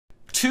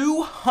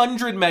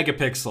200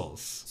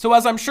 megapixels. So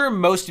as I'm sure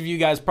most of you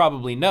guys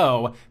probably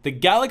know, the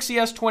Galaxy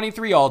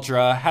S23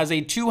 Ultra has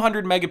a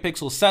 200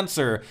 megapixel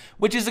sensor,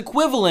 which is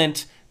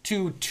equivalent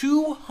to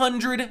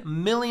 200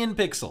 million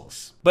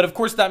pixels. But of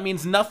course that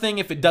means nothing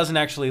if it doesn't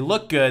actually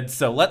look good,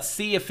 so let's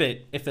see if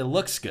it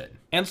looks good.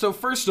 And so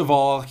first of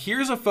all,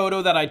 here's a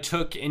photo that I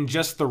took in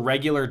just the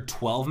regular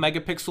 12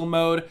 megapixel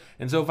mode.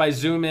 And so if I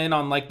zoom in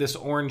on like this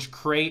orange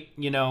crate,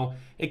 you know,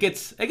 it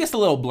gets a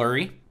little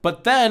blurry.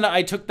 But then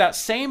I took that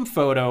same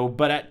photo,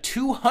 but at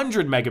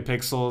 200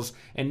 megapixels.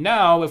 And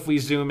now if we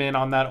zoom in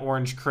on that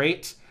orange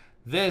crate,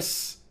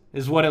 this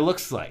is what it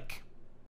looks like.